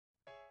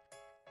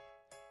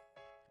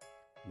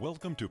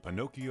Welcome to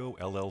Pinocchio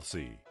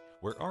LLC,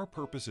 where our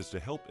purpose is to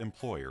help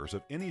employers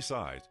of any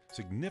size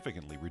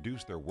significantly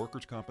reduce their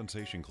workers'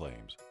 compensation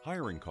claims,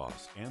 hiring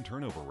costs, and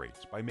turnover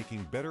rates by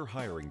making better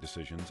hiring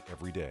decisions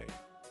every day.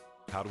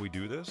 How do we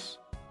do this?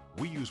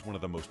 We use one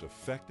of the most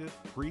effective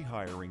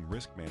pre-hiring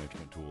risk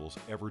management tools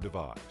ever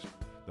devised,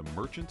 the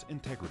Merchant's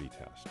Integrity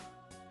Test.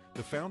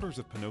 The founders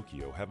of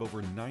Pinocchio have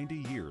over 90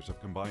 years of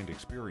combined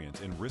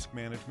experience in risk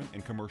management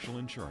and commercial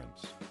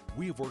insurance.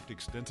 We have worked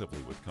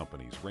extensively with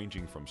companies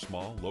ranging from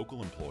small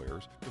local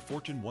employers to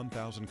Fortune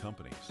 1000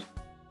 companies.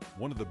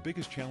 One of the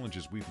biggest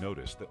challenges we've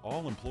noticed that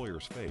all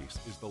employers face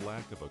is the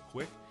lack of a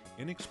quick,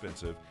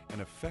 inexpensive,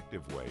 and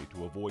effective way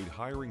to avoid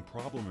hiring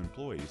problem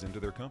employees into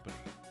their company.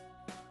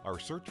 Our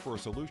search for a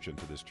solution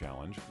to this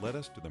challenge led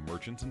us to the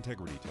Merchant's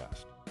Integrity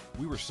Test.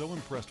 We were so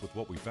impressed with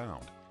what we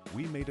found,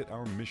 we made it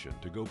our mission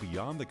to go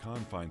beyond the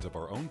confines of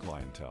our own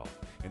clientele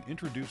and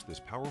introduce this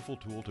powerful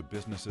tool to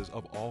businesses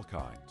of all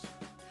kinds.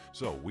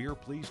 So we are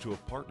pleased to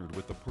have partnered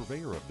with the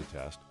purveyor of the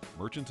test,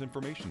 Merchants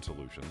Information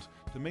Solutions,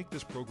 to make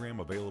this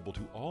program available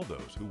to all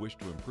those who wish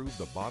to improve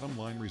the bottom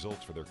line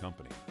results for their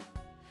company.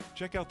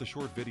 Check out the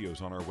short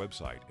videos on our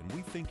website, and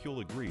we think you'll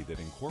agree that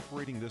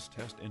incorporating this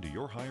test into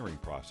your hiring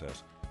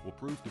process will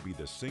prove to be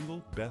the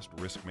single best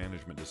risk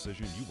management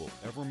decision you will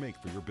ever make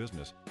for your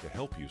business to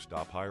help you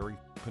stop hiring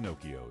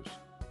Pinocchios.